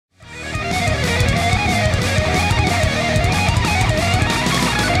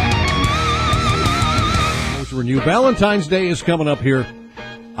you. Valentine's Day is coming up here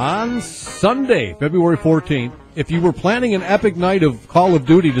on Sunday, February 14th. If you were planning an epic night of Call of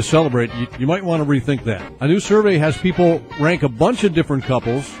Duty to celebrate, you might want to rethink that. A new survey has people rank a bunch of different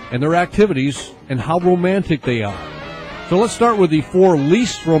couples and their activities and how romantic they are. So let's start with the 4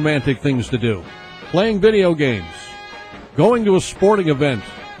 least romantic things to do. Playing video games, going to a sporting event,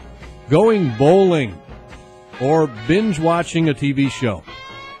 going bowling, or binge watching a TV show.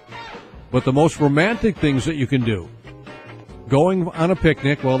 But the most romantic things that you can do: going on a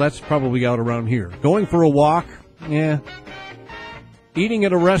picnic, well, that's probably out around here. Going for a walk, yeah. Eating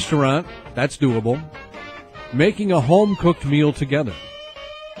at a restaurant, that's doable. Making a home-cooked meal together,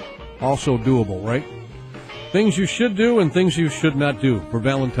 also doable, right? Things you should do and things you should not do for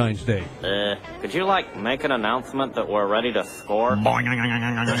Valentine's Day. Could you, make an announcement that we're ready to score?